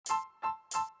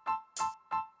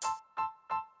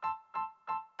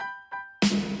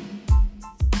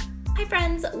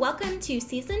friends, welcome to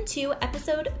Season 2,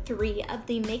 Episode 3 of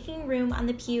the Making Room on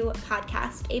the Pew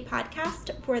podcast, a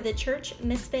podcast for the church,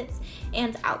 misfits,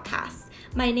 and outcasts.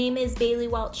 My name is Bailey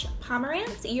Welch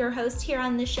Pomerantz, your host here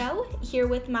on the show, here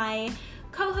with my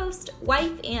co-host,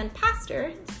 wife, and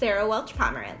pastor, Sarah Welch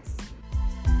Pomerantz.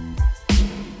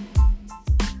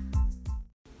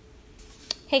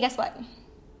 Hey, guess what?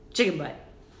 Chicken butt.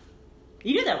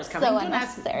 You knew that was coming. So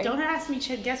unnecessary. Don't ask me,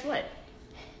 guess what?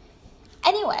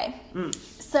 Anyway,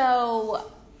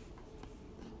 So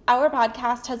our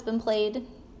podcast has been played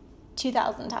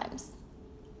 2,000 times.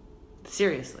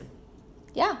 Seriously?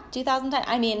 Yeah, 2,000 times.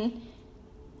 I mean,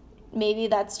 maybe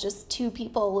that's just two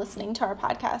people listening to our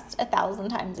podcast 1,000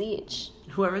 times each.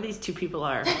 Whoever these two people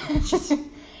are,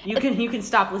 you can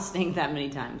stop listening that many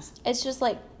times. It's just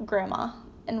like grandma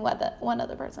and one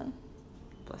other person.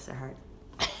 Bless their heart.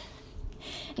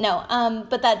 No,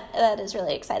 but that is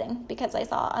really exciting because I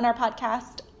saw on our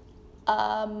podcast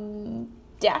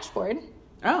dashboard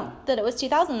that it was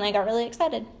 2,000 and I got really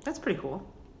excited. That's pretty cool.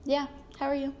 Yeah. How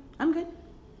are you? I'm good.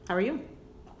 How are you?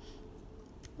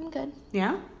 I'm good.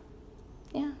 Yeah?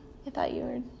 Yeah. I thought you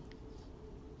were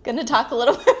going to talk a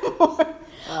little bit more.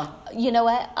 Oh. You know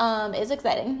what is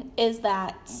exciting is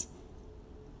that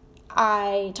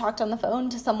I talked on the phone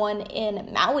to someone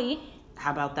in Maui.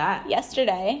 How about that?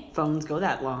 Yesterday. Phones go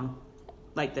that long.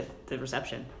 Like the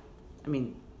reception. I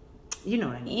mean, you know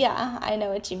what I mean. Yeah, I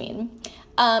know what you mean.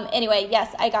 Anyway,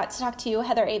 yes, I got to talk to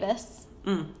Heather Avis,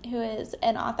 who is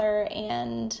an author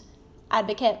and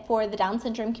advocate for the Down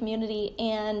syndrome community,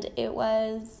 and it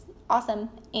was awesome.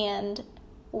 And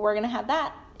we're going to have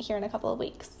that here in a couple of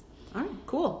weeks. All right,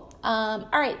 cool. All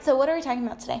right, so what are we talking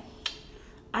about today?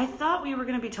 I thought we were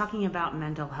going to be talking about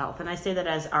mental health, and I say that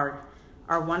as our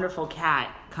wonderful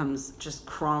cat comes just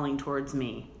crawling towards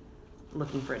me,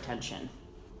 looking for attention.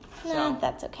 No,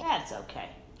 that's okay. That's okay.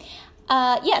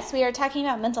 Yes, we are talking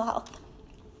about mental health.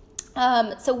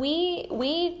 So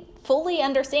we fully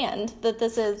understand that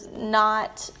this is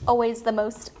not always the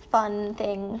most fun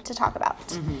thing to talk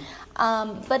about.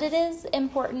 But it is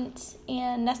important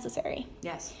and necessary.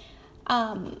 Yes.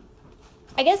 I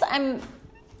guess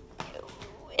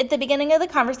at the beginning of the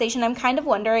conversation, I'm kind of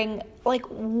wondering, like,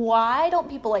 why don't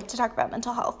people like to talk about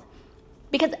mental health?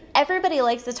 Because everybody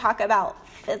likes to talk about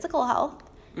physical health.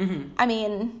 I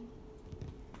mean,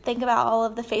 think about all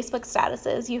of the Facebook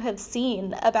statuses you have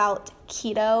seen about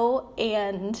keto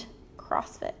and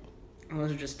CrossFit. Well,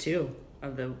 those are just two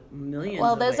of the millions.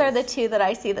 Well, those are the two that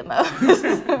I see the most.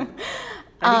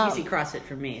 I think you see CrossFit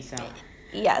from me, so...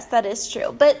 Yes, that is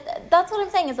true. But that's what I'm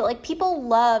saying is that, like, people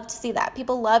love to see that.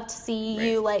 People love to see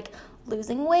you, like,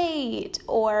 losing weight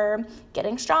or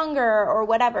getting stronger or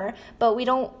whatever. But we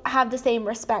don't have the same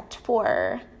respect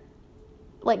for,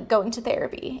 like, going to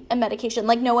therapy and medication.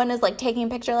 Like, no one is, like, taking a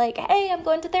picture like, hey, I'm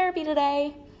going to therapy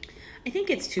today. I think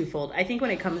it's twofold. I think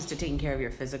when it comes to taking care of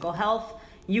your physical health,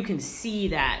 you can see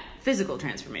that physical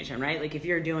transformation, right? Like, if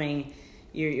you're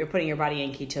putting your body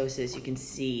in ketosis, you can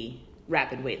see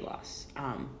rapid weight loss.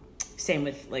 Same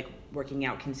with like working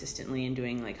out consistently and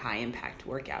doing like high impact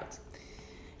workouts.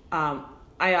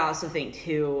 I also think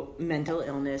too, mental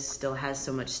illness still has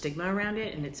so much stigma around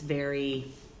it, and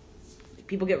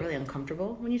people get really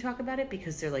uncomfortable when you talk about it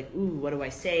because they're like, ooh, what do I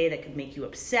say that could make you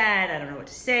upset? I don't know what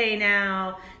to say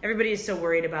now. Everybody is so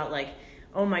worried about like,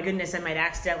 oh my goodness, I might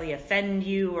accidentally offend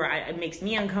you, or it makes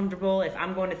me uncomfortable. If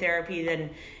I'm going to therapy,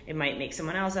 then it might make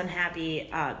someone else unhappy.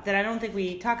 That I don't think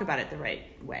we talk about it the right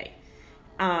way.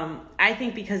 I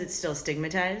think because it's still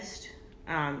stigmatized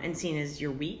and seen as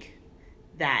you're weak,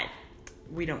 that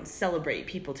we don't celebrate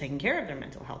people taking care of their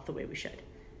mental health the way we should.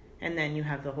 And then you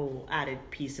have the whole added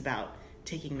piece about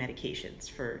taking medications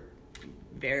for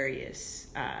various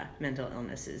mental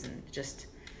illnesses, and just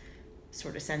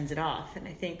sort of sends it off. And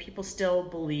I think people still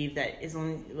believe that is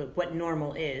only what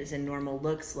normal is and normal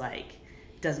looks like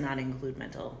does not include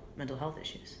mental health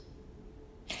issues.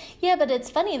 Yeah, but it's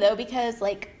funny though, because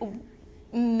like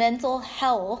mental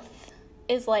health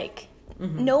is like,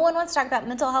 no one wants to talk about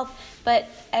mental health, but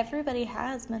everybody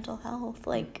has mental health.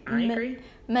 Like, I agree.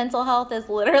 Mental health is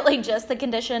literally just the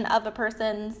condition of a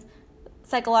person's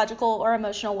psychological or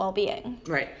emotional well-being.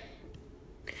 Right.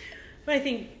 But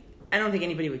I don't think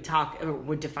anybody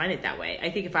would define it that way. I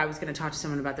think if I was going to talk to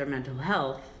someone about their mental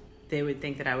health, they would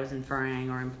think that I was inferring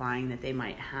or implying that they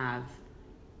might have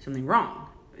something wrong.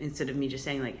 Instead of me just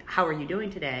saying, like, how are you doing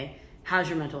today? How's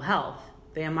your mental health?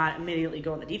 They might immediately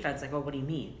go on the defense, like, oh, what do you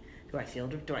mean? Do I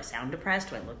sound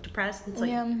depressed? Do I look depressed? It's like,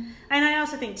 yeah. And I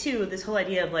also think, too, this whole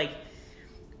idea of, like,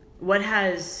 what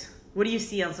do you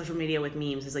see on social media with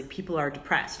memes is, like, people are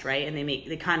depressed, right? And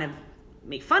they kind of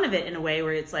make fun of it in a way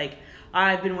where it's like,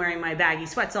 I've been wearing my baggy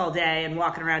sweats all day and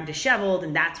walking around disheveled,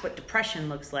 and that's what depression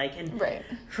looks like. And Right.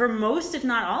 for most, if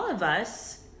not all of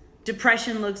us,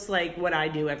 depression looks like what I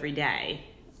do every day.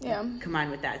 Yeah.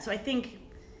 Combined with that. So I think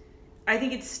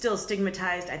it's still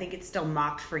stigmatized. I think it's still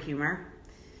mocked for humor.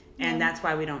 And that's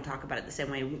why we don't talk about it the same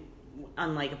way,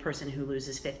 unlike a person who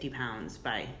loses 50 pounds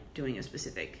by doing a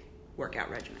specific workout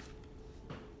regimen.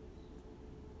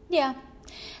 Yeah,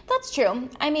 that's true.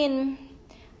 I mean,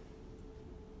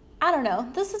 I don't know.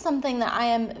 This is something that I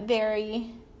am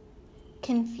very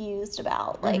confused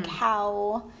about. Like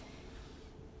how,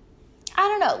 I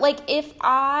don't know, like if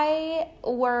I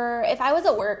was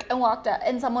at work and walked up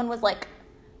and someone was like,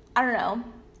 I don't know,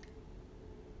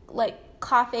 like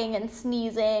coughing and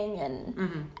sneezing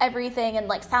and everything and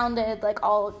like sounded like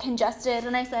all congested,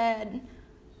 and I said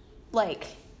like,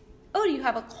 oh, do you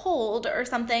have a cold or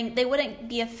something? They wouldn't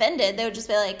be offended. They would just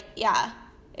be like, yeah,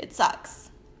 it sucks.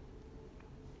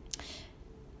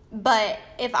 But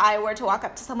if I were to walk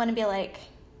up to someone and be like,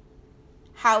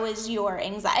 how is your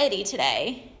anxiety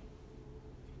today?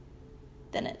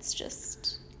 Then it's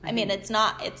just, I mean, it's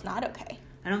not okay.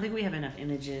 I don't think we have enough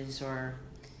images or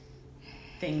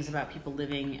things about people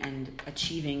living and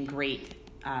achieving great,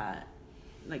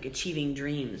 like achieving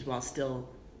dreams while still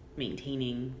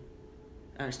maintaining,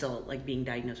 still like being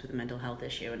diagnosed with a mental health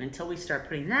issue. And until we start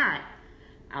putting that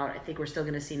out, I think we're still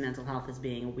going to see mental health as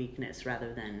being a weakness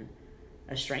rather than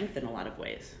a strength in a lot of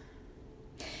ways.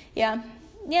 Yeah,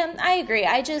 I agree.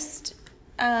 I just,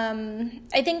 I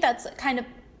think that's kind of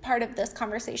part of this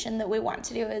conversation that we want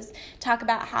to do is talk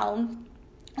about how,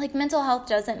 like, mental health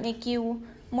doesn't make you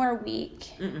more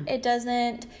weak. It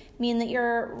doesn't mean that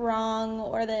you're wrong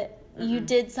or that you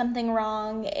did something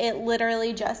wrong. It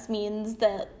literally just means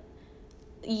that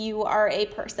you are a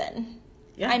person.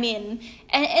 Yeah. I mean,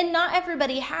 and not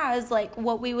everybody has, like,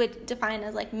 what we would define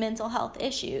as, like, mental health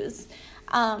issues.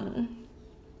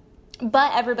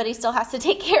 But everybody still has to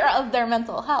take care of their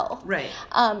mental health. Right.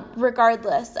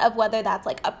 Regardless of whether that's,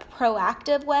 like, a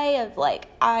proactive way of, like,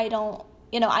 I don't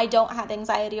have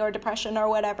anxiety or depression or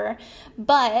whatever,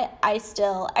 but I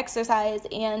still exercise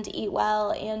and eat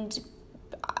well and,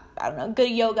 I don't know,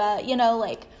 good yoga,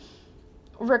 like,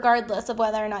 regardless of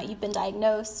whether or not you've been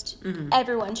diagnosed,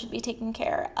 everyone should be taking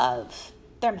care of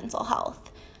their mental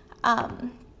health.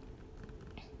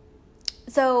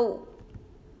 So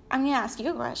I'm going to ask you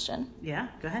a question. Yeah,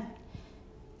 go ahead.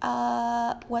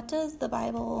 What does the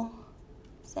Bible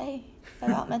say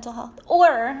about mental health?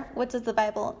 Or what does the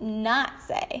Bible not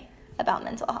say about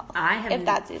mental health? If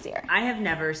that's easier. I have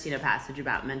never seen a passage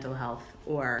about mental health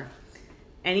or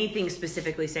anything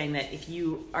specifically saying that if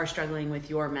you are struggling with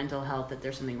your mental health, that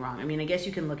there's something wrong. I mean, I guess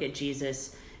you can look at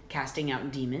Jesus casting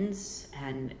out demons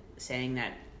and saying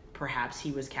that perhaps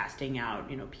he was casting out,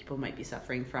 people might be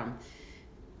suffering from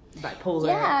bipolar.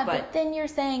 Yeah, but then you're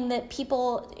saying that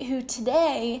people who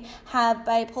today have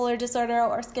bipolar disorder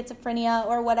or schizophrenia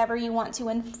or whatever you want to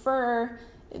infer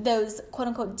those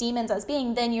quote-unquote demons as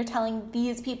being, then you're telling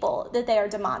these people that they are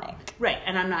demonic. Right,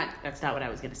 and that's not what I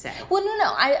was going to say. Well,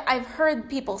 no, I've heard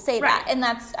people say that, and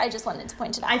I just wanted to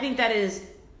point to that. I think that is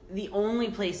the only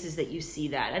places that you see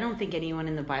that. I don't think anyone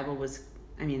in the Bible was,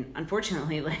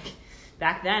 unfortunately, like,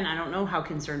 back then, I don't know how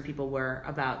concerned people were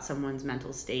about someone's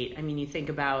mental state. I mean, you think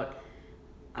about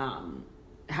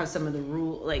how some of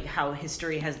the how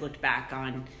history has looked back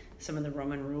on some of the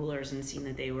Roman rulers and seen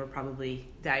that they were probably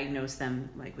diagnosed them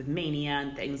like with mania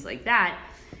and things like that.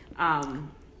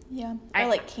 Yeah, or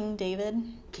like King David.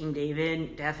 King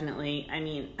David, definitely. I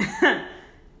mean,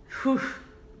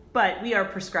 but we are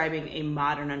prescribing a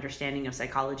modern understanding of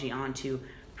psychology onto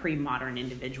pre-modern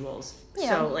individuals. Yeah.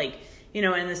 So, like,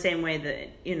 in the same way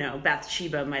that,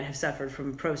 Bathsheba might have suffered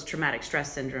from post-traumatic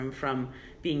stress syndrome from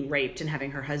being raped and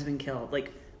having her husband killed.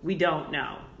 Like, we don't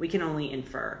know. We can only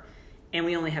infer. And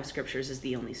we only have scriptures as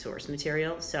the only source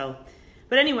material. So,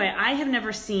 but anyway, I have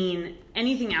never seen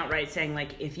anything outright saying,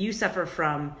 like, if you suffer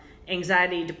from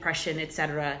anxiety, depression,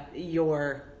 etc., it's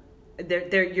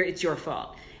your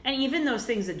fault. And even those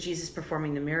things that Jesus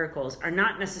performing the miracles are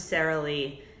not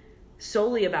necessarily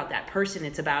solely about that person.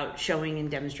 It's about showing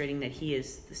and demonstrating that he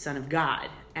is the Son of God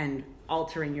and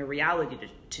altering your reality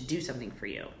to do something for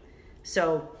you.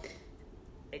 So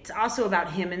it's also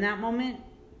about him in that moment,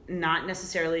 not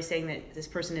necessarily saying that this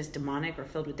person is demonic or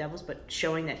filled with devils, but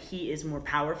showing that he is more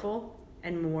powerful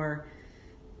and more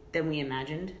than we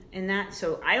imagined in that.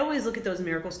 So I always look at those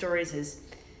miracle stories as,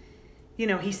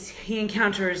 he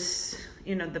encounters,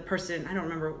 the person, I don't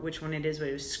remember which one it is, but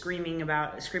he was screaming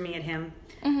at him.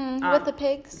 With the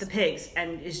pigs. The pigs.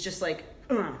 And is just like,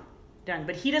 done.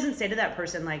 But he doesn't say to that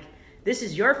person, like, this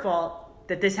is your fault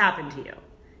that this happened to you.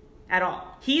 at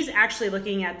all. He's actually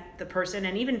looking at the person,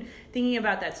 and even thinking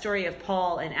about that story of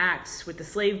Paul in Acts with the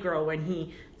slave girl when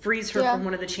he frees her from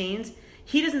one of the chains.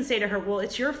 He doesn't say to her, well,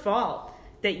 it's your fault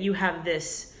that you have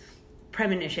this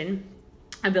premonition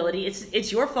ability.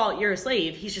 It's your fault you're a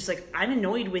slave. He's just like, I'm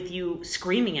annoyed with you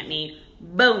screaming at me.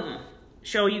 Boom.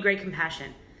 Show you great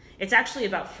compassion. It's actually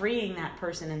about freeing that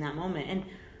person in that moment. And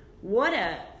what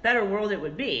a better world it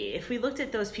would be if we looked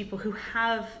at those people who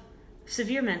have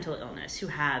severe mental illness, who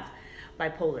have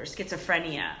bipolar,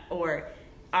 schizophrenia, or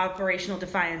operational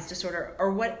defiance disorder, or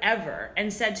whatever,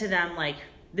 and said to them, like,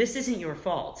 this isn't your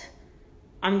fault.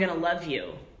 I'm going to love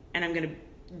you, and I'm going to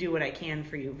do what I can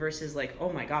for you, versus like,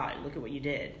 oh my God, look at what you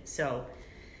did. So,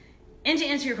 and to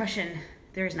answer your question,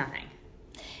 there's nothing.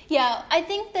 Yeah, I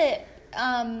think that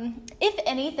if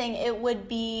anything, it would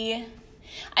be,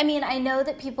 I mean, I know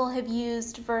that people have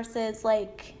used verses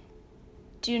like,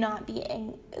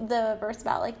 the verse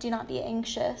about like, do not be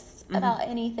anxious about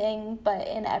anything, but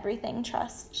in everything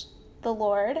trust the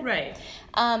Lord. Right.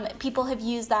 People have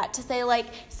used that to say like,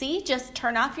 see, just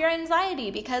turn off your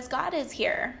anxiety because God is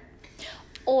here.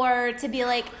 Or to be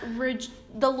like, the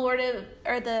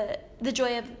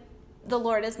joy of the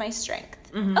Lord is my strength.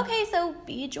 Okay, so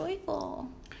be joyful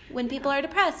when people are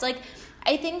depressed. Like,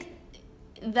 I think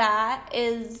that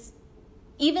is,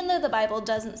 even though the Bible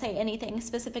doesn't say anything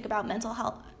specific about mental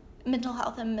health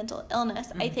and mental illness,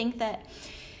 I think that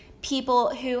people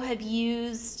who have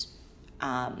used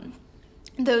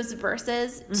those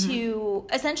verses to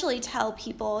essentially tell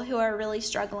people who are really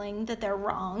struggling that they're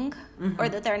wrong or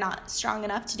that they're not strong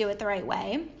enough to do it the right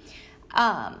way,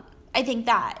 I think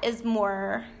that is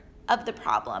more of the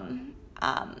problem.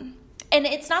 And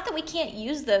it's not that we can't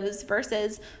use those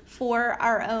verses for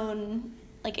our own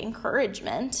like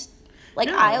encouragement. Like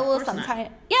no,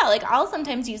 I'll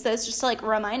sometimes use those just to like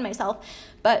remind myself,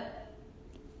 but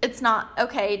it's not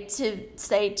okay to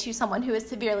say to someone who is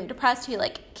severely depressed, who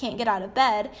like can't get out of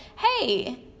bed,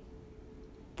 hey,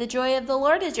 the joy of the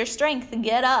Lord is your strength.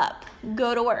 Get up,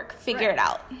 go to work, figure it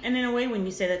out. And in a way, when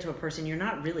you say that to a person, you're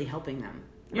not really helping them.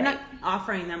 You're not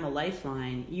offering them a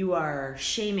lifeline. You are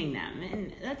shaming them.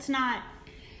 And that's not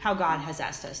how God has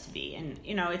asked us to be. And,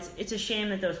 you know, it's a shame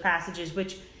that those passages,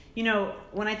 which, you know,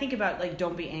 when I think about, like,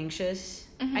 don't be anxious,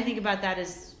 I think about that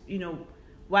as, you know,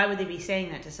 why would they be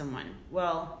saying that to someone?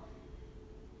 Well,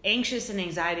 anxious and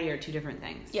anxiety are two different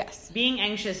things. Yes. Being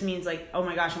anxious means, like, oh,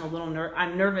 my gosh,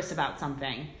 I'm nervous about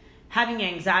something. Having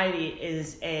anxiety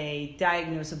is a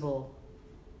diagnosable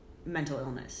mental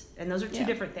illness. And those are two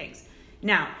different things.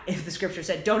 Now, if the scripture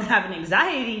said don't have an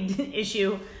anxiety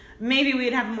issue, maybe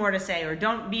we'd have more to say. Or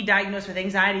don't be diagnosed with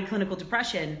anxiety, clinical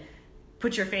depression,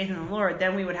 put your faith in the Lord,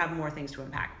 then we would have more things to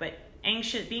unpack. But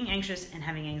being anxious and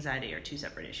having anxiety are two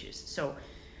separate issues. So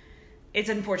it's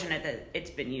unfortunate that it's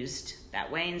been used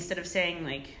that way instead of saying,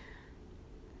 like,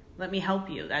 let me help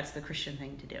you. That's the Christian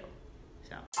thing to do.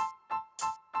 So...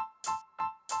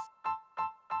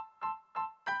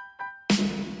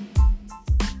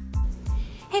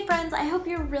 Hey friends, I hope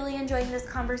you're really enjoying this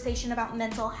conversation about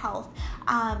mental health.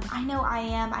 I know I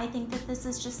am. I think that this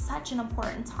is just such an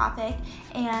important topic,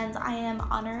 and I am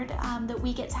honored that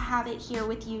we get to have it here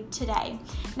with you today.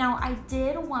 Now, I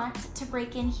did want to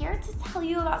break in here to tell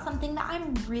you about something that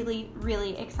I'm really,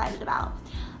 really excited about.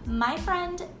 My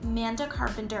friend Amanda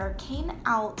Carpenter came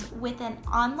out with an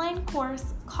online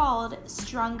course called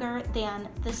Stronger Than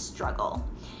the Struggle.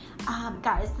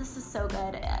 Guys, this is so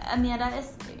good. Amanda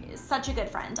is such a good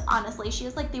friend. Honestly, she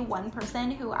is like the one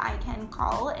person who I can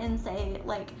call and say,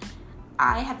 like,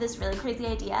 I have this really crazy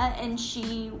idea, and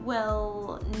she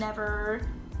will never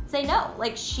say no.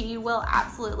 Like, she will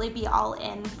absolutely be all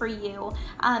in for you.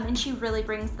 And she really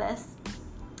brings this,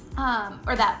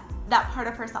 or that part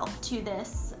of herself to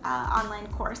this online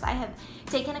course. I have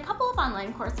taken a couple of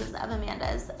online courses of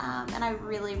Amanda's, and I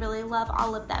really, really love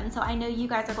all of them, so I know you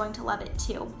guys are going to love it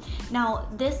too. Now,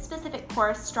 this specific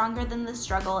course, Stronger Than the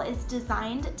Struggle, is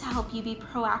designed to help you be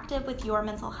proactive with your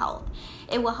mental health.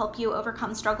 It will help you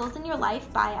overcome struggles in your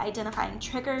life by identifying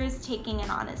triggers, taking an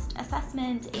honest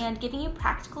assessment, and giving you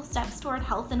practical steps toward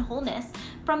health and wholeness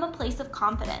from a place of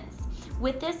confidence.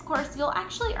 With this course, you'll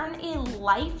actually earn a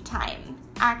lifetime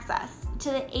access to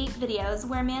the 8 videos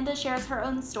where Amanda shares her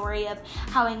own story of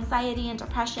how anxiety and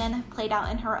depression have played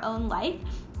out in her own life,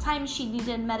 times she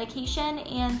needed medication,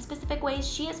 and specific ways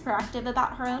she is proactive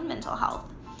about her own mental health.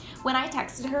 When I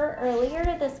texted her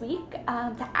earlier this week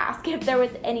to ask if there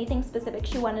was anything specific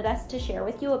she wanted us to share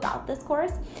with you about this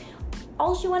course,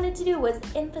 all she wanted to do was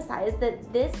emphasize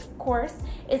that this course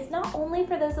is not only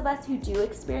for those of us who do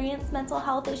experience mental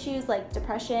health issues like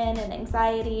depression and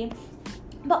anxiety,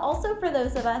 but also for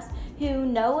those of us who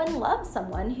know and love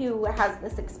someone who has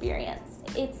this experience.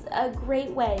 It's a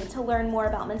great way to learn more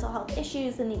about mental health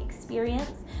issues and the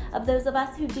experience of those of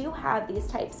us who do have these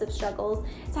types of struggles,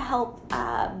 to help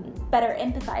better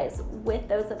empathize with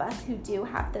those of us who do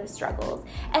have those struggles.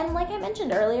 And like I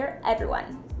mentioned earlier,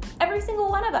 every single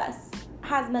one of us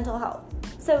has mental health.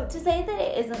 So to say that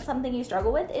it isn't something you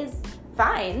struggle with is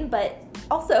fine, but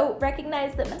also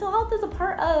recognize that mental health is a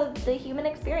part of the human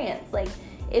experience. Like,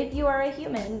 if you are a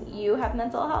human, you have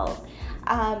mental health.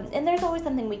 And there's always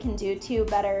something we can do to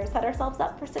better set ourselves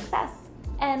up for success.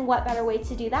 And what better way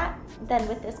to do that than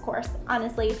with this course?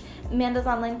 Honestly, Amanda's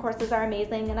online courses are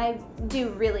amazing, and I do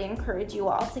really encourage you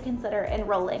all to consider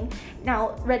enrolling.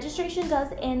 Now, registration does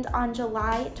end on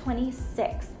July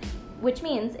 26th, which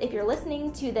means if you're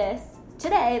listening to this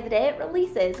today, the day it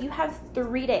releases, you have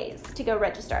 3 days to go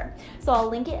register. So I'll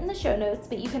link it in the show notes,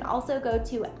 but you can also go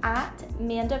to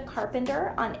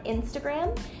 @Manda_Carpenter on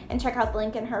Instagram and check out the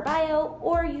link in her bio,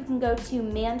 or you can go to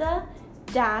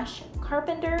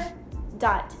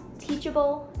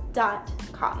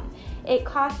Manda-Carpenter.teachable.com. It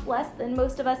costs less than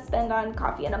most of us spend on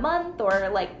coffee in a month or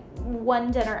like one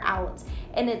dinner out,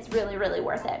 and it's really, really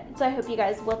worth it. So I hope you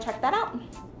guys will check that out.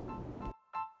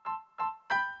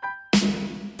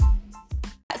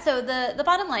 So the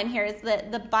bottom line here is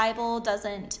that the Bible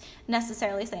doesn't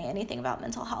necessarily say anything about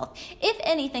mental health. If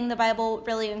anything, the Bible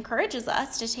really encourages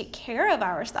us to take care of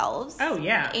ourselves. Oh,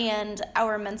 yeah. And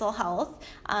our mental health.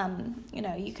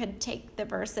 You could take the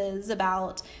verses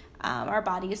about our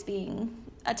bodies being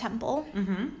a temple,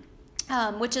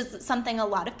 which is something a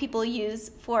lot of people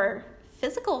use for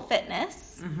physical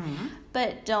fitness,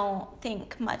 but don't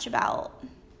think much about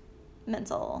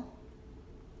mental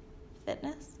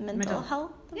fitness, mental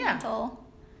health, yeah.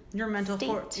 your mental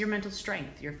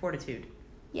strength, your fortitude.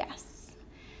 Yes.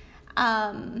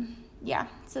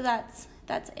 So that's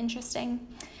interesting.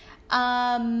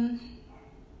 Where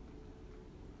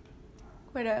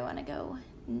do I want to go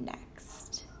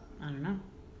next? I don't know.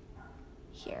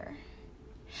 Here.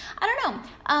 I don't know.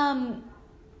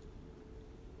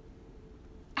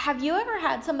 Have you ever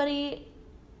had somebody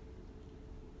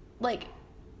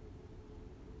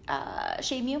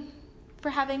shame you for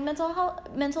having mental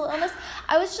illness?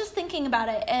 I was just thinking about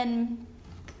it, and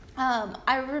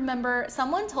I remember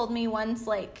someone told me once,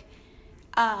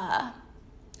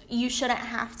 you shouldn't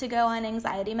have to go on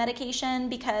anxiety medication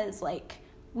because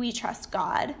we trust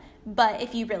God, but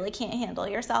if you really can't handle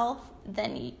yourself,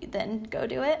 then go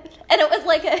do it. And it was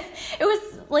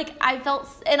I felt,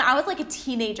 and I was a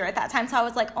teenager at that time, so I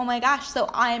was like, oh my gosh, so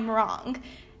I'm wrong,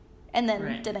 and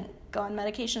then didn't go on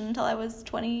medication until I was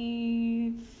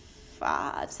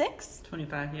 26.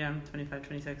 25, yeah, 25,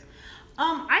 26.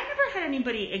 I never had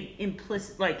anybody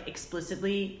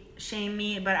explicitly shame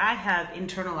me, but I have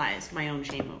internalized my own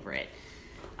shame over it.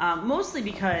 Mostly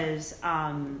because,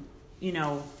 I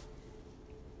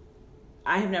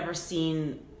have never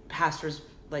seen pastors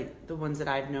like the ones that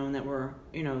I've known that were,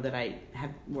 that I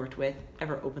have worked with,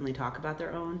 ever openly talk about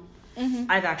their own. Mm-hmm.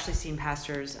 I've actually seen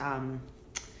pastors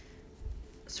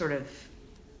sort of,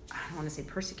 I don't want to say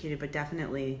persecuted, but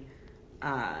definitely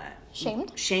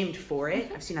shamed for it.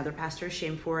 Mm-hmm. I've seen other pastors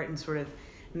shamed for it and sort of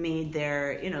made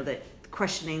their, that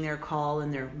questioning their call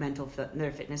and their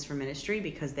their fitness for ministry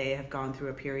because they have gone through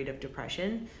a period of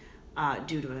depression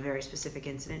due to a very specific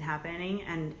incident happening.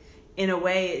 And in a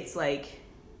way, it's like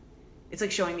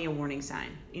showing me a warning sign,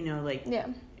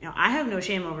 I have no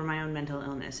shame over my own mental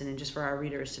illness. And just for our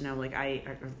readers to know,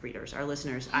 our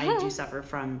listeners, I do suffer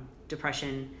from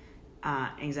depression,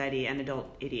 anxiety, and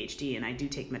adult ADHD, and I do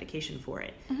take medication for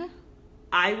it. Mm-hmm.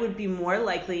 I would be more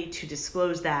likely to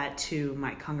disclose that to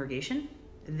my congregation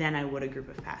than I would a group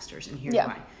of pastors, and here's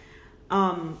why.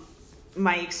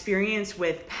 My experience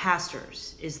with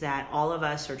pastors is that all of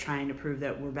us are trying to prove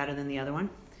that we're better than the other one.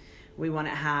 We want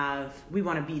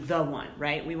to be the one,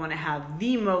 right? We want to have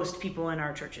the most people in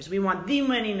our churches. We want the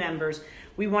many members.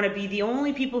 We want to be the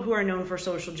only people who are known for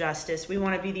social justice. We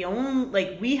want to be the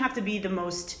only, we have to be the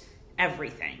most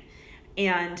everything.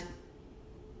 And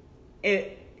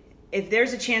if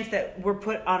there's a chance that we're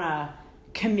put on a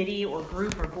committee or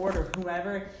group or board or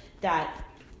whoever that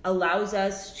allows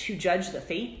us to judge the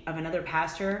fate of another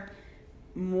pastor,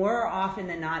 more often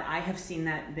than not, I have seen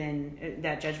that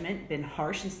judgment been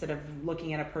harsh instead of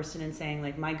looking at a person and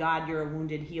saying, my God, you're a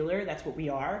wounded healer. That's what we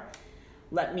are.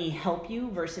 Let me help you,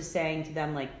 versus saying to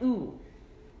them, ooh,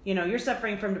 you're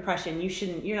suffering from depression.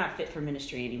 You're not fit for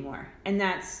ministry anymore. And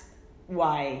that's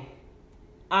why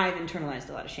I've internalized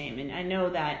a lot of shame. And I know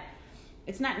that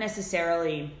it's not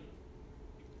necessarily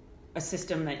a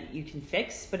system that you can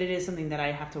fix, but it is something that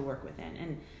I have to work within.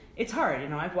 And it's hard.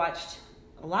 I've watched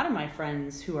a lot of my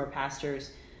friends who are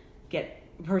pastors get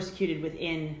persecuted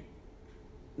within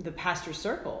the pastor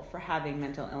circle for having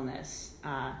mental illness,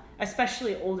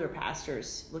 especially older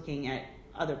pastors looking at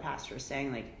other pastors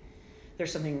saying like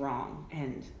there's something wrong,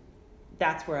 and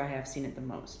that's where I have seen it the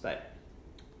most. But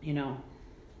you know,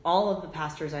 all of the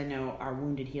pastors I know are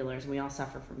wounded healers. We all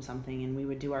suffer from something, and we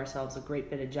would do ourselves a great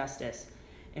bit of justice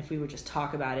if we would just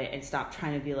talk about it and stop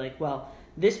trying to be like, well,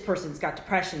 this person's got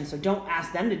depression, so don't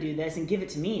ask them to do this and give it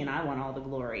to me, and I want all the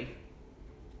glory.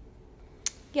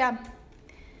 Yeah.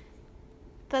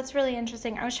 That's really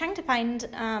interesting. I was trying to find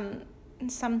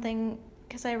something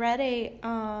because I read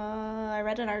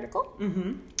an article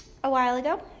a while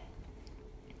ago.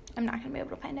 I'm not going to be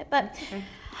able to find it, but okay.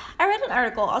 I read an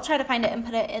article. I'll try to find it and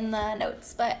put it in the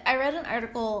notes. But I read an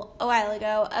article a while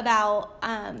ago about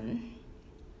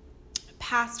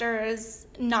pastors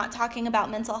not talking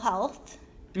about mental health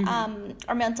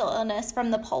or mental illness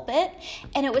from the pulpit.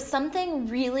 And it was something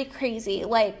really crazy.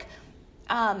 Like,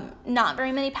 not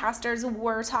very many pastors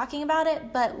were talking about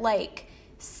it, but like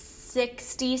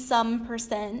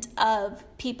 60% of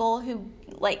people who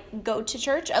like go to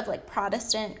church, of like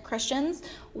Protestant Christians,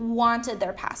 wanted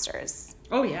their pastors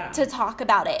to talk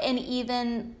about it. And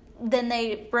even then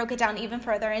they broke it down even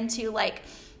further into like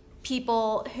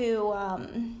people who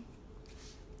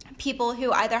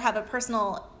either have a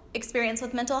personal experience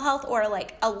with mental health or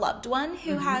like a loved one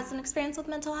who has an experience with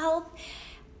mental health.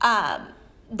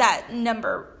 That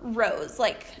number rose,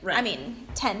 like, right. I mean,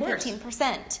 10,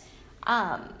 15%,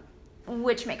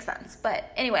 which makes sense.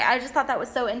 But anyway, I just thought that was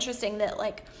so interesting that,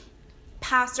 like,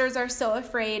 pastors are so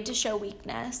afraid to show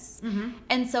weakness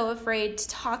and so afraid to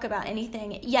talk about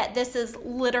anything. Yet this is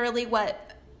literally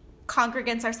what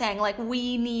congregants are saying. Like,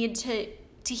 we need to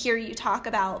hear you talk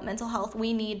about mental health.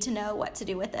 We need to know what to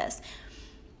do with this.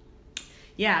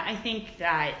 Yeah, I think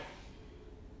that,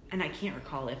 and I can't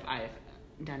recall if I've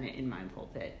done it in my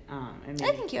pulpit. I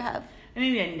think you have.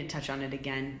 Maybe I need to touch on it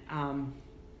again. I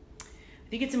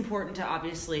think it's important to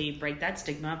obviously break that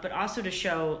stigma, but also to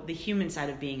show the human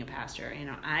side of being a pastor. You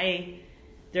know,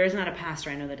 there is not a pastor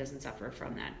I know that doesn't suffer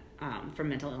from that, from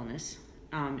mental illness.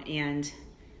 And,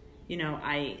 you know,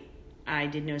 I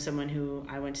did know someone who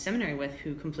I went to seminary with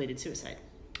who completed suicide,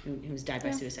 who was died by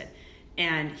suicide.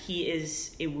 And he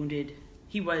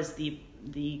was the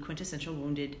quintessential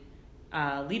wounded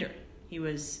leader. He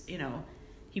was, you know,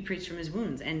 he preached from his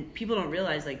wounds, and people don't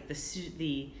realize like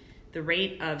the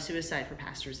rate of suicide for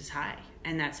pastors is high,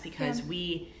 and that's because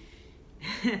I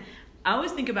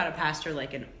always think about a pastor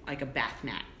like a bath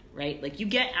mat, right? Like you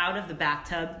get out of the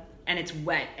bathtub and it's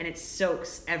wet and it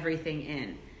soaks everything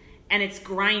in, and it's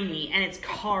grimy and it's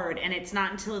hard, and it's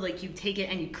not until like you take it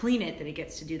and you clean it that it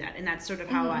gets to do that. And that's sort of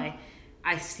how I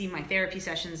see my therapy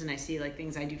sessions, and I see like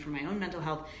things I do for my own mental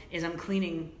health is I'm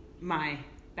cleaning my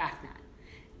bath mat.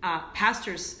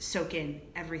 Pastors soak in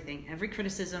everything, every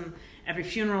criticism, every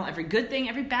funeral, every good thing,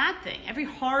 every bad thing, every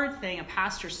hard thing a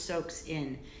pastor soaks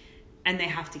in, and they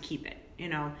have to keep it. You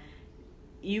know,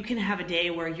 you can have a day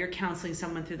where you're counseling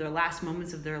someone through their last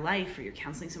moments of their life, or you're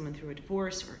counseling someone through a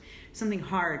divorce or something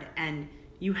hard, and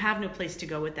you have no place to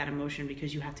go with that emotion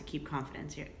because you have to keep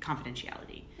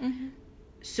confidentiality.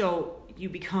 So you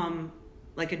become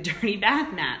like a dirty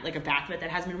bath mat, like a bath mat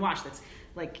that hasn't been washed, that's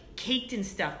like caked in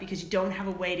stuff because you don't have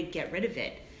a way to get rid of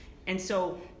it. And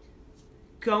so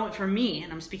for me,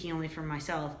 and I'm speaking only for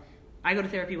myself, I go to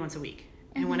therapy once a week.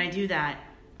 And when I do that,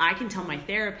 I can tell my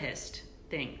therapist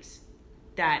things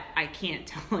that I can't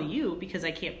tell you because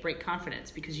I can't break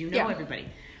confidence because you know everybody.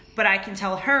 But I can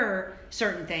tell her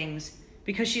certain things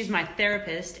because she's my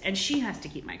therapist and she has to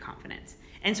keep my confidence.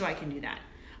 And so I can do that.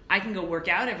 I can go work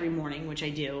out every morning, which I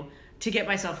do, to get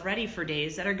myself ready for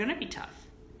days that are going to be tough.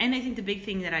 And I think the big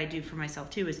thing that I do for myself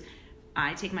too is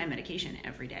I take my medication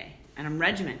every day, and I'm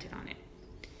regimented on it.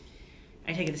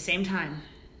 I take it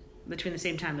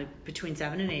between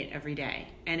 7 and 8 every day,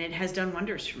 and it has done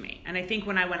wonders for me. And I think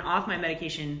when I went off my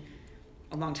medication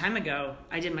a long time ago,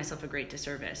 I did myself a great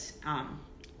disservice.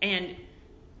 And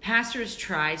pastors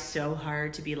try so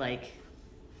hard to be like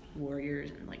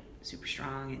warriors and like super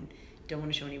strong and don't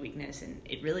want to show any weakness, and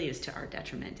it really is to our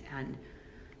detriment. And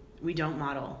we don't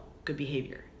model good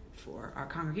behavior for our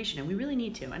congregation, and we really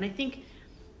need to. And I think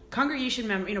congregation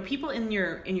members, you know, people in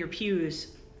your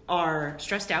pews are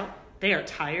stressed out. They are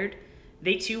tired.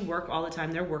 They too work all the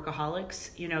time. They're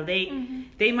workaholics. You know,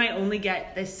 they might only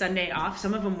get this Sunday off.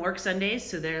 Some of them work Sundays,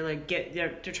 so they're like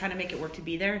they're trying to make it work to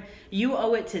be there. You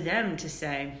owe it to them to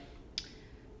say,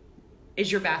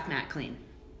 "Is your bath mat clean?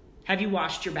 Have you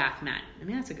washed your bath mat?" I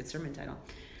mean, that's a good sermon title.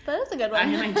 That is a good one.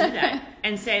 I might do that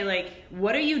and say, like,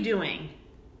 what are you doing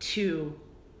to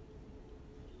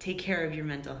take care of your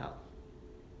mental health.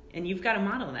 And you've got to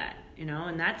model that, you know,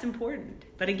 and that's important.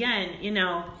 But again, you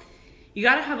know, you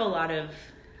got to have a lot of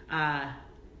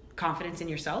confidence in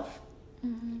yourself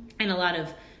and a lot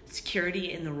of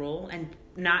security in the role, and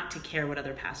not to care what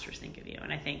other pastors think of you.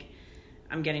 And I think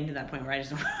I'm getting to that point where I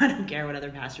don't care what other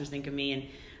pastors think of me. And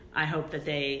I hope that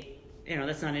they, you know,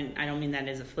 that's not I don't mean that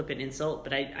as a flippant insult,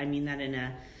 but I mean that in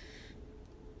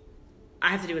I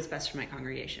have to do what's best for my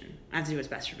congregation. I have to do what's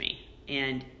best for me.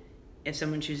 And if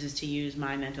someone chooses to use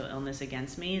my mental illness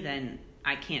against me, then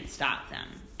I can't stop them.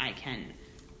 I can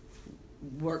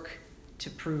work to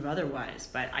prove otherwise,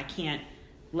 but I can't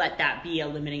let that be a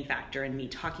limiting factor in me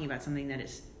talking about something that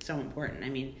is so important. I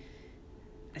mean,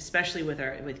 especially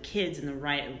with kids and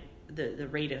the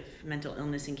rate of mental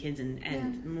illness in kids,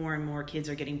 and more kids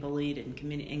are getting bullied and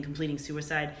completing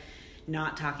suicide.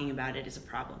 Not talking about it is a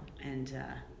problem, and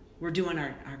we're doing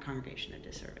our congregation a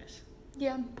disservice.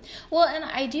 Yeah. Well, and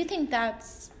I do think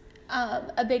that's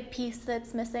a big piece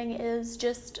that's missing is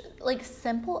just like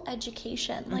simple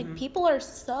education. Like people are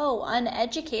so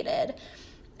uneducated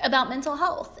about mental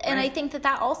health. And I think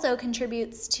that also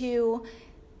contributes to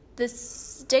the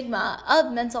stigma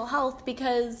of mental health,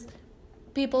 because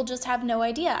people just have no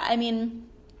idea. I mean,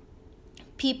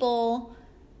 people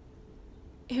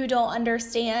who don't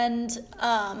understand,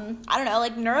 I don't know,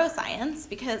 like neuroscience,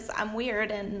 because I'm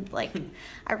weird and like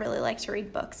I really like to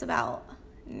read books about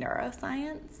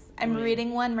neuroscience. I'm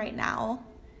reading one right now.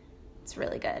 It's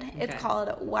really good. Okay. It's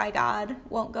called Why God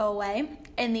Won't Go Away.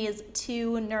 And these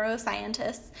two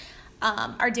neuroscientists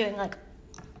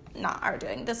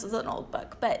this is an old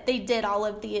book, but they did all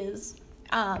of these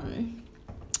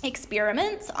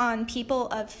experiments on people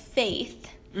of faith.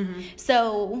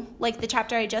 So, like, the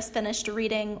chapter I just finished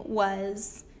reading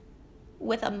was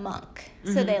with a monk.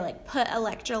 So they, like, put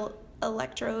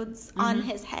electrodes on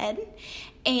his head,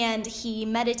 and he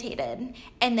meditated,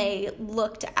 and they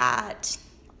looked at,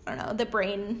 I don't know, the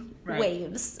brain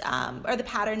waves, or the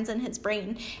patterns in his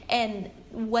brain. And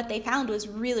what they found was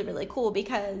really, really cool,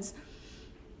 because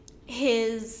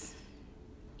he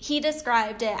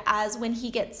described it as when he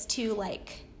gets to,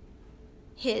 like,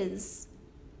 his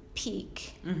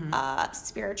peak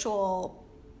spiritual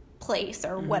place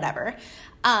or whatever,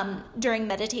 during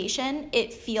meditation,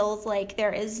 it feels like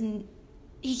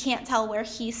he can't tell where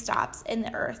he stops and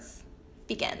the earth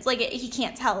begins. Like, he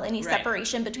can't tell any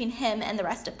separation between him and the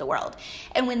rest of the world.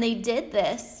 And when they did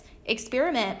this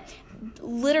experiment,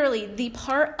 literally the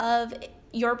part of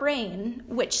your brain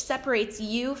which separates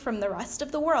you from the rest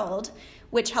of the world,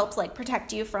 which helps like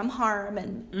protect you from harm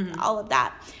and all of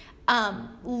that,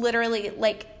 literally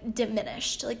like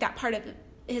diminished. Like that part of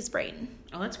his brain.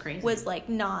 Oh, that's crazy. Was like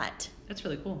not. That's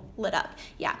really cool. Lit up.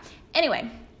 Yeah.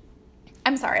 Anyway,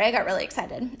 I'm sorry. I got really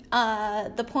excited.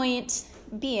 The point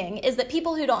being is that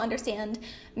people who don't understand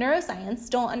neuroscience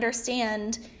don't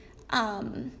understand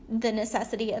the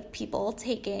necessity of people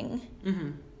taking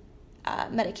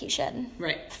medication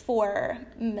for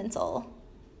mental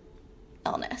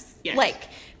illness. Yes. Like,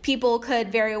 people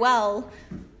could very well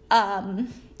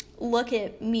look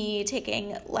at me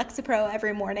taking Lexapro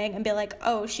every morning and be like,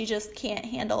 oh, she just can't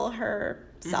handle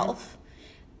herself.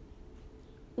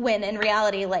 When in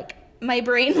reality, like, my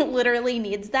brain literally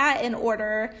needs that in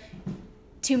order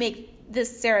to make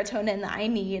this serotonin that I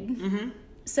need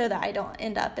so that I don't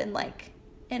end up in, like,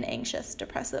 an anxious,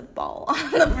 depressive ball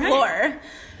on the floor.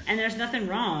 And there's nothing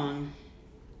wrong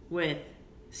with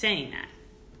saying that.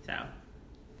 So,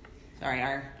 sorry,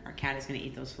 our cat is going to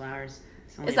eat those flowers.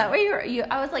 Is that where you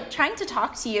I was, like, trying to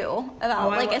talk to you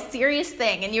about, a serious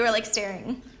thing, and you were, like,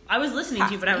 staring. I was listening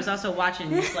to you, but I was also watching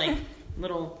this, like,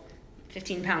 little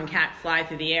 15-pound cat fly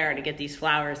through the air to get these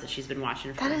flowers that she's been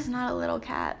watching for. That is not a little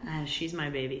cat. She's my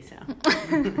baby, so.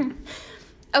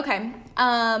 Okay.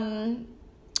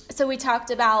 So we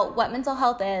talked about what mental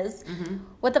health is,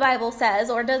 what the Bible says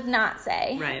or does not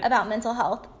say about mental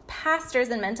health, pastors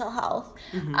and mental health.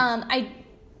 I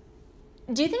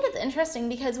do think it's interesting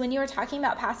because when you were talking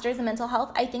about pastors and mental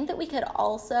health, I think that we could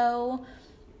also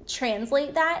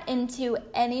translate that into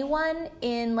anyone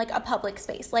in, like, a public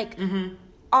space, like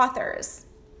authors,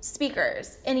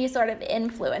 speakers, any sort of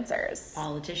influencers.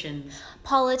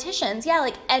 Politicians, yeah,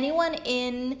 like anyone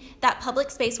in that public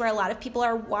space where a lot of people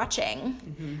are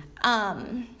watching.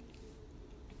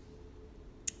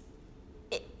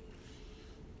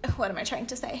 What am I trying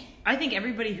to say? I think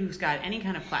everybody who's got any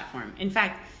kind of platform, in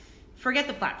fact, forget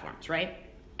the platforms, right?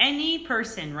 Any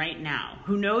person right now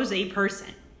who knows a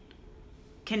person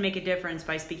can make a difference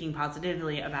by speaking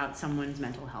positively about someone's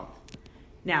mental health.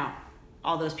 Now,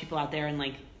 all those people out there in,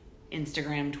 like,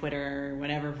 Instagram, Twitter,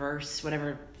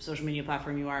 whatever social media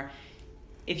platform you are,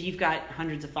 if you've got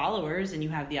hundreds of followers and you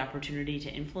have the opportunity to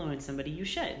influence somebody, you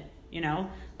should, you know?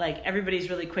 Like, everybody's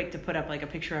really quick to put up, like, a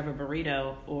picture of a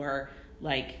burrito or,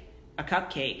 like, a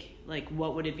cupcake. Like,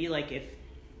 what would it be like if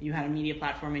you had a media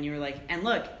platform and you were like, and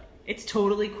look, it's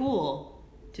totally cool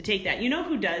to take that. You know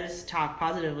who does talk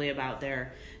positively about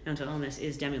their mental illness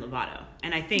is Demi Lovato.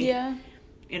 And I think,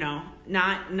 you know,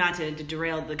 not to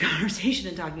derail the conversation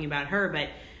and talking about her, but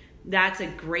that's a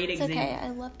great example. Okay, I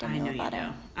love Demi Lovato. You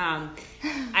know.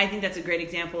 I think that's a great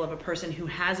example of a person who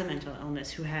has a mental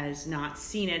illness, who has not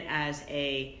seen it as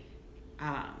a,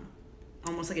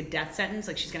 almost like a death sentence,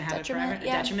 like she's going to have it forever, a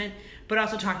detriment, but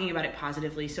also talking about it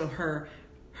positively. So her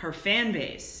fan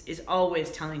base is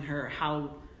always telling her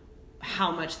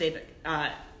how much they've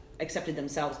accepted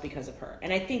themselves because of her.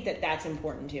 And I think that that's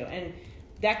important too. And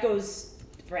that goes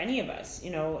for any of us. You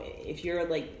know, if you're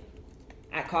like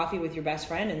at coffee with your best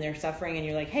friend and they're suffering and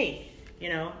you're like, hey, you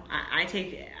know, I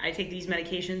take these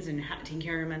medications and taking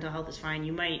care of your mental health is fine.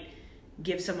 You might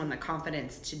give someone the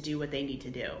confidence to do what they need to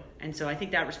do. And so I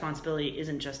think that responsibility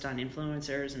isn't just on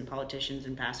influencers and politicians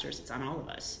and pastors. It's on all of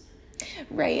us.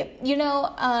 Right. You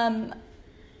know,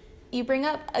 you bring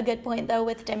up a good point, though,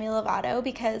 with Demi Lovato,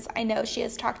 because I know she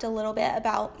has talked a little bit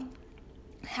about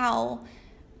how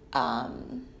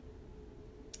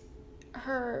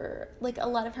her, like, a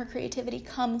lot of her creativity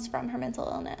comes from her mental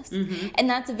illness. Mm-hmm. And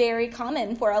that's very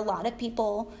common for a lot of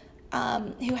people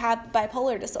who have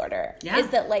bipolar disorder, is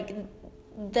that, like,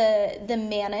 the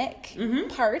manic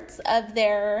parts of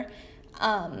their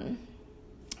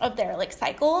like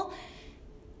cycle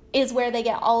is where they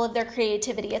get all of their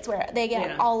creativity. It's where they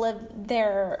get all of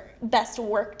their best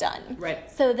work done.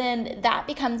 Right. So then that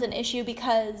becomes an issue,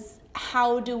 because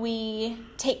how do we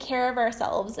take care of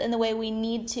ourselves in the way we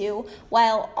need to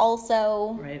while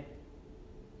also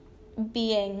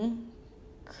being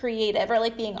creative, or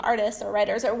like being artists or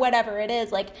writers or whatever it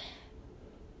is, like,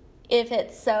 if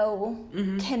it's so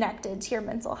connected to your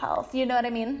mental health. You know what I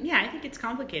mean? Yeah, I think it's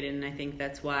complicated, and I think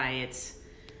that's why it's,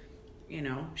 you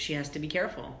know, she has to be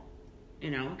careful, you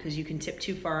know, because you can tip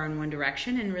too far in one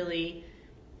direction and really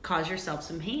cause yourself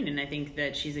some pain. And I think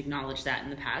that she's acknowledged that in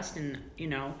the past. And, you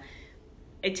know,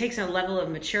 it takes a level of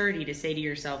maturity to say to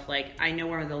yourself, like, I know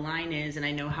where the line is and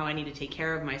I know how I need to take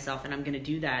care of myself, and I'm going to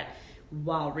do that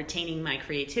while retaining my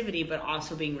creativity, but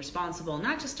also being responsible,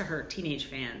 not just to her teenage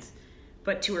fans,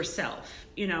 but to herself.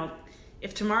 You know,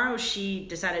 if tomorrow she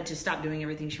decided to stop doing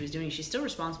everything she was doing, she's still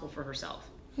responsible for herself.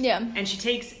 Yeah. And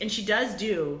she does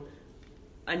do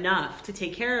enough to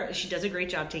take care, she does a great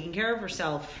job taking care of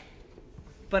herself,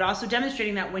 but also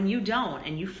demonstrating that when you don't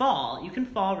and you fall, you can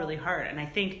fall really hard. And I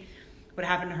think what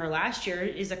happened to her last year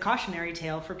is a cautionary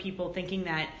tale for people thinking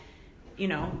that, you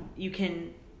know, you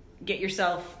can get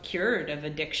yourself cured of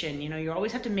addiction. You know, you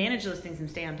always have to manage those things and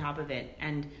stay on top of it.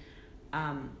 And,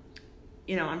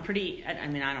 you know, I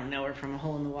mean, I don't know her from a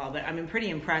hole in the wall, but I'm pretty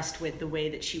impressed with the way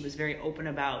that she was very open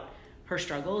about her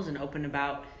struggles and open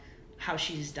about how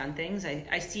she's done things.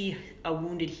 I see a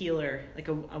wounded healer, like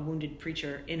a wounded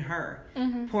preacher in her,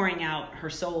 pouring out her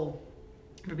soul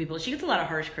for people. She gets a lot of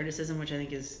harsh criticism, which I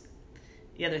think is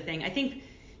the other thing. I think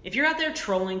if you're out there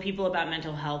trolling people about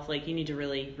mental health, like, you need to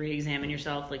really re-examine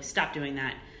yourself. Like, stop doing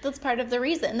that. That's part of the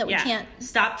reason that we can't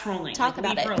stop trolling. Talk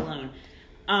about leave it. Her alone.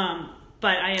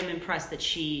 But I am impressed that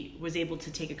she was able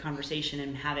to take a conversation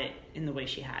and have it in the way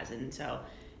she has. And so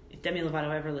if Demi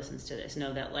Lovato ever listens to this,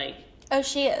 know that, like... Oh,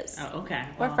 she is. Oh, okay.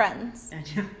 We're friends.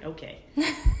 Okay.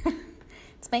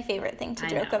 It's my favorite thing to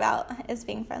joke about, is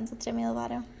being friends with Demi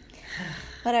Lovato.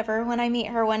 Whatever. When I meet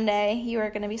her one day, you are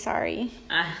going to be sorry.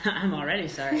 I'm already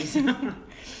sorry. So.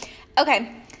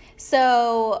 Okay.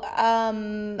 So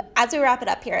as we wrap it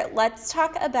up here, let's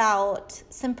talk about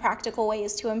some practical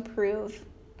ways to improve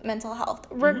mental health,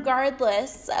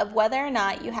 regardless of whether or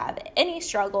not you have any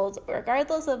struggles,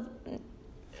 regardless of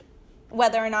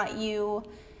whether or not you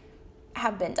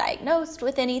have been diagnosed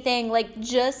with anything, like,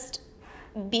 just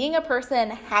being a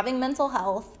person, having mental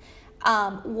health.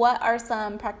 What are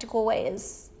some practical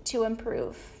ways to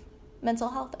improve mental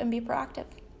health and be proactive?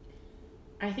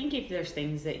 I think if there's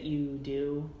things that you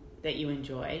do that you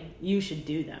enjoy, you should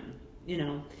do them, you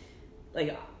know,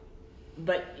 like,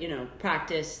 but, you know,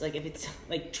 practice, like, if it's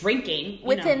like drinking,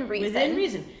 within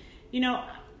reason, you know,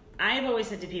 I've always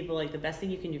said to people, like, the best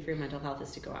thing you can do for your mental health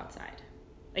is to go outside,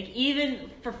 like, even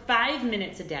for 5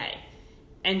 minutes a day,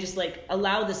 and just, like,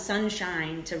 allow the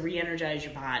sunshine to re-energize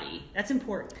your body. That's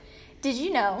important. Did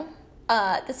you know,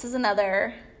 this is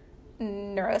another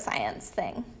neuroscience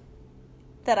thing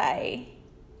that I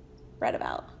read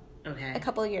about a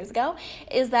couple of years ago,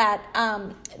 is that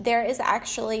there is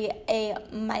actually a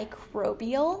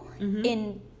microbial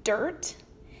in dirt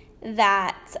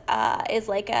that is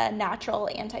like a natural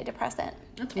antidepressant.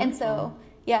 That's wonderful. And so,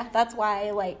 yeah, that's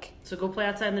why, like... So go play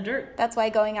outside in the dirt. That's why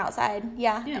going outside,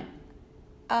 Yeah.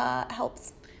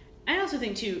 Helps. I also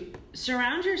think, too,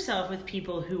 surround yourself with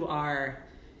people who are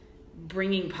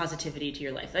bringing positivity to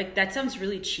your life. Like, that sounds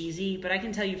really cheesy, but I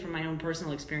can tell you from my own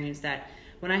personal experience that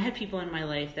when I had people in my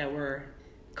life that were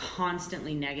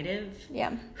constantly negative,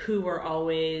 Yeah. who were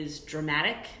always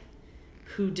dramatic,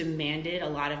 who demanded a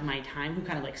lot of my time, who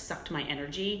kind of like sucked my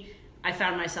energy, I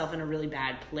found myself in a really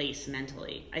bad place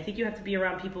mentally. I think you have to be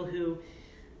around people who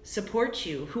support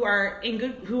you, who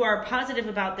are positive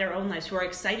about their own lives, who are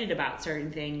excited about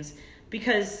certain things,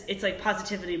 because it's like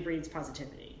positivity breeds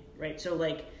positivity, right? So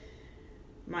like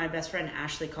my best friend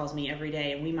Ashley calls me every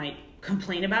day, and we might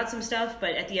complain about some stuff,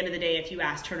 but at the end of the day, if you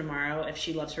asked her tomorrow if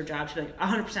she loves her job, she'd be like,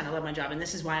 100% I love my job, and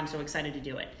this is why I'm so excited to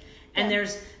do it. And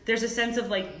there's a sense of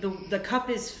like the cup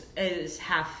is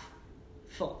half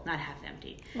full, not half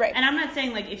empty. Right. And I'm not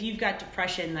saying like if you've got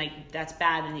depression, like that's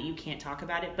bad and that you can't talk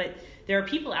about it, but there are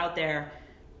people out there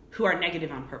who are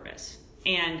negative on purpose,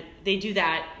 and they do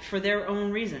that for their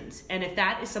own reasons. And if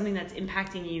that is something that's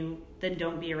impacting you, then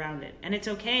don't be around it. And it's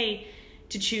okay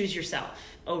to choose yourself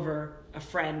over a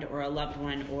friend or a loved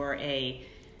one or a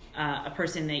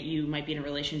person that you might be in a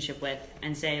relationship with,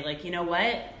 and say like, you know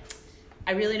what?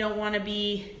 I really don't want to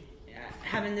be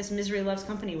having this misery loves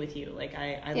company with you. Like,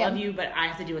 I love you, but I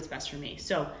have to do what's best for me.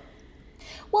 So,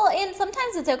 well, and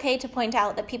sometimes it's okay to point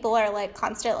out that people are like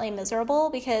constantly miserable,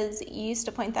 because you used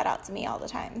to point that out to me all the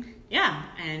time. Yeah,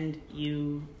 and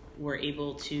you were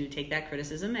able to take that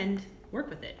criticism and work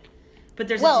with it. But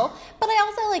but I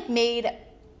also like made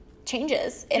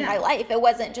changes in my life. It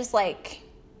wasn't just like,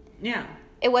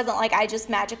 it wasn't like I just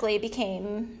magically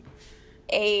became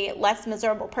a less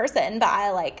miserable person, but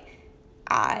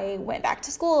I went back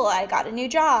to school, I got a new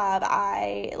job,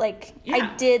 I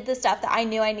did the stuff that I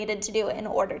knew I needed to do in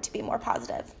order to be more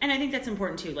positive. And I think that's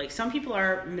important too. Like, some people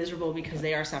are miserable because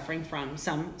they are suffering from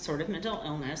some sort of mental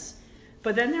illness,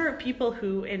 but then there are people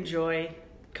who enjoy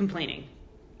complaining.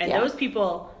 And those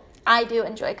people, I do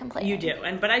enjoy complaining. You do.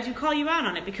 But I do call you out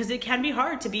on it, because it can be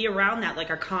hard to be around that, like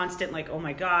a constant, like, oh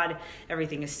my God,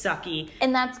 everything is sucky.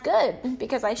 And that's good,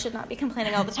 because I should not be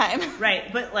complaining all the time.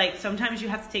 Right. But like, sometimes you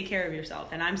have to take care of yourself.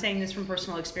 And I'm saying this from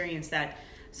personal experience, that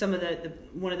some of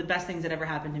one of the best things that ever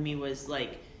happened to me was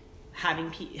like having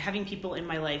people in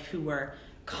my life who were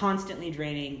constantly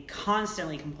draining,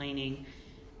 constantly complaining,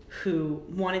 who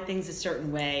wanted things a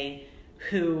certain way,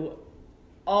 who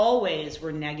always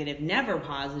were negative, never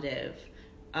positive,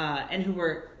 and who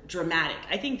were dramatic.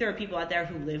 I think there are people out there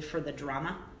who live for the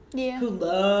drama, who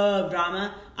love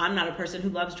drama. I'm not a person who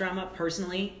loves drama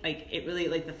personally. Like, it really,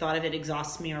 like, the thought of it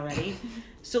exhausts me already.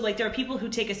 So like, there are people who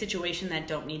take a situation that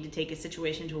don't need to take a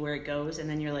situation to where it goes, and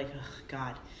then you're like, oh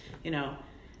God,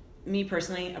 me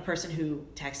personally, a person who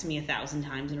texts me 1,000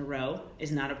 times in a row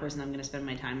is not a person I'm going to spend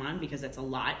my time on, because that's a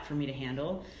lot for me to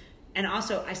handle. And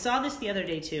also, I saw this the other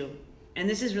day too, and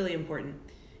this is really important.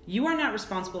 You are not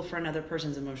responsible for another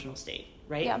person's emotional state,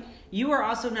 right? Yeah. You are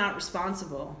also not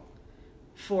responsible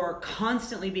for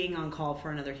constantly being on call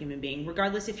for another human being,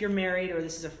 regardless if you're married or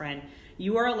this is a friend.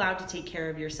 You are allowed to take care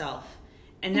of yourself.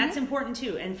 And that's important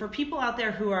too. And for people out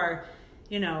there who are,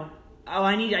 oh,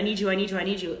 I need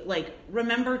you. Like,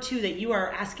 remember too that you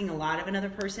are asking a lot of another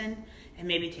person, and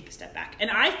maybe take a step back. And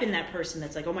I've been that person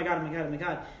that's like, oh my God.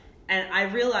 And I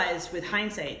realized with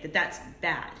hindsight that that's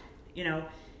bad.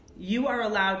 You are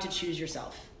allowed to choose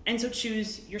yourself. And so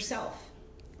choose yourself,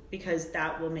 because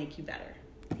that will make you better.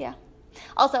 Yeah.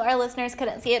 Also, our listeners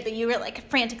couldn't see it, but you were like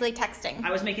frantically texting.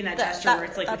 I was making that gesture where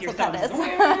it's like with your thumb.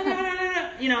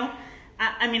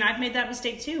 I mean, I've made that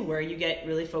mistake too, where you get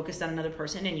really focused on another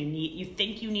person and you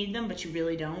think you need them, but you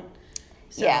really don't.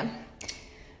 So, yeah.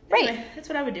 Right. Anyway, that's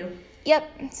what I would do.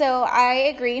 Yep. So I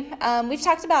agree. We've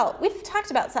talked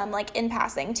about some, like, in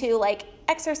passing too, like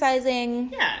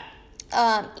exercising. Yeah.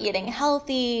 Eating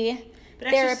healthy,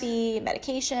 therapy,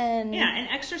 medication. Yeah, and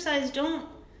exercise, don't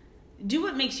do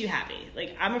what makes you happy.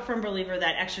 Like, I'm a firm believer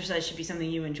that exercise should be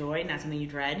something you enjoy, not something you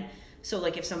dread. So,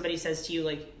 like, if somebody says to you,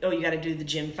 like, oh, you got to do the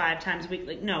gym 5 times a week,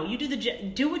 like, no, you do the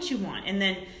gym, do what you want. And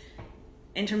then,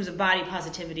 in terms of body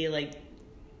positivity, like,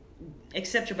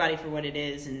 accept your body for what it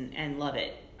is and love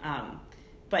it.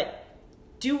 But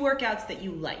do workouts that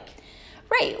you like.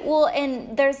 Right. Well,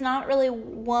 and there's not really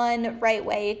one right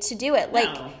way to do it.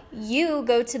 Like, you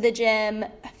go to the gym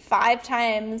 5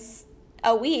 times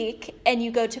a week, and you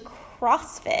go to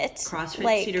CrossFit. CrossFit,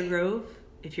 like, Cedar Grove.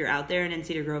 If you're out there and in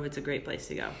Cedar Grove, it's a great place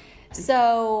to go.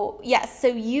 So, yes, so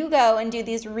you go and do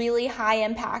these really high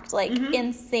impact, like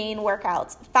insane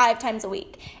workouts 5 times a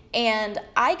week. And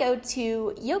I go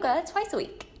to yoga twice a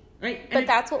week. Right. But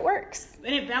that's what works.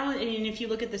 And if you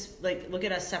look at this, like, look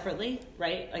at us separately,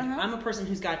 right? Like, I'm a person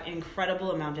who's got an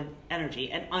incredible amount of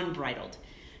energy and unbridled.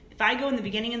 If I go in the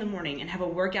beginning of the morning and have a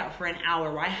workout for an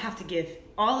hour where I have to give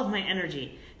all of my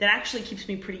energy, that actually keeps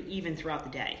me pretty even throughout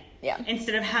the day. Yeah.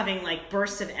 Instead of having, like,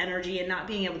 bursts of energy and not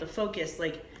being able to focus,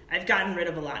 like, I've gotten rid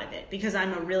of a lot of it because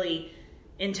I'm a really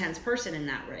intense person in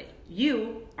that way.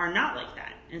 You are not like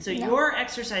that. And so your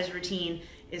exercise routine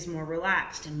is more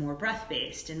relaxed and more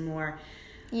breath-based and more...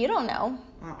 You don't know.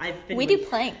 Well, we do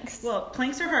planks. Well,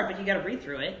 planks are hard, but you got to breathe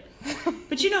through it.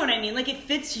 But you know what I mean? Like, it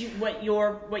fits you what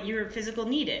your physical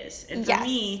need is. And for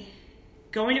me,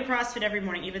 going to CrossFit every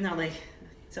morning, even though, like,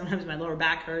 sometimes my lower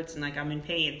back hurts and, like, I'm in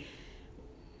pain,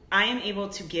 I am able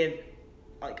to give,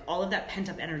 like, all of that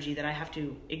pent-up energy that I have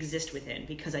to exist within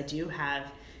because I do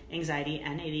have anxiety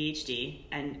and ADHD,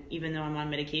 and even though I'm on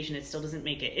medication, it still doesn't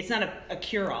make it. It's not a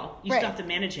cure-all. You still have to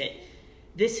manage it.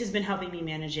 This has been helping me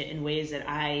manage it in ways that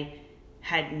I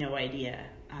had no idea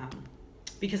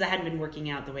because I hadn't been working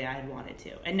out the way I had wanted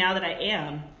to. And now that I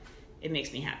am, it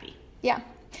makes me happy. Yeah.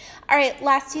 All right,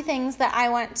 last 2 things that I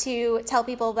want to tell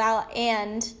people about,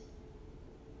 and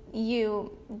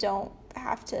you don't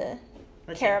have to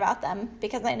care about them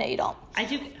because I know you don't. I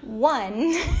do.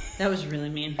 1. That was really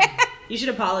mean. You should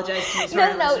apologize to me so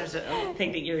our listeners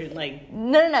think that you're like...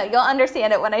 No. You'll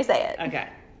understand it when I say it. Okay.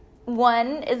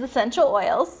 1 is essential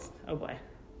oils. Oh, boy.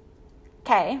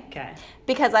 Okay.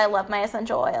 Because I love my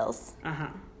essential oils.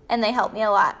 And they help me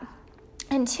a lot.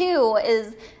 And 2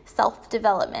 is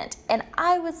self-development. And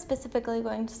I was specifically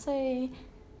going to say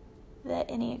the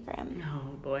Enneagram. Oh,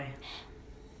 boy.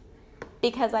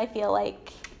 Because I feel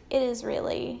like it is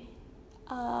really...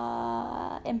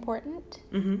 important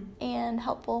and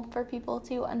helpful for people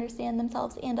to understand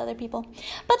themselves and other people.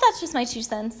 But that's just my 2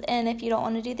 cents. And if you don't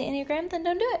want to do the Enneagram, then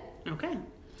don't do it. Okay.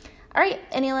 All right.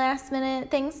 Any last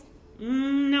minute things?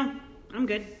 No, I'm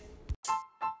good.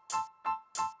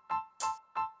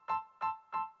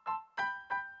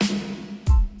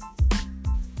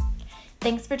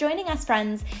 Thanks for joining us,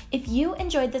 friends. If you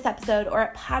enjoyed this episode or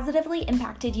it positively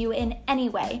impacted you in any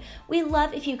way, we'd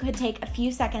love if you could take a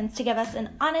few seconds to give us an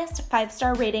honest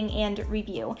 5-star rating and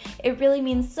review. It really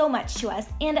means so much to us,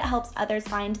 and it helps others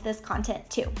find this content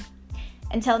too.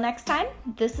 Until next time,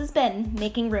 this has been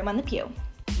Making Room on the Pew.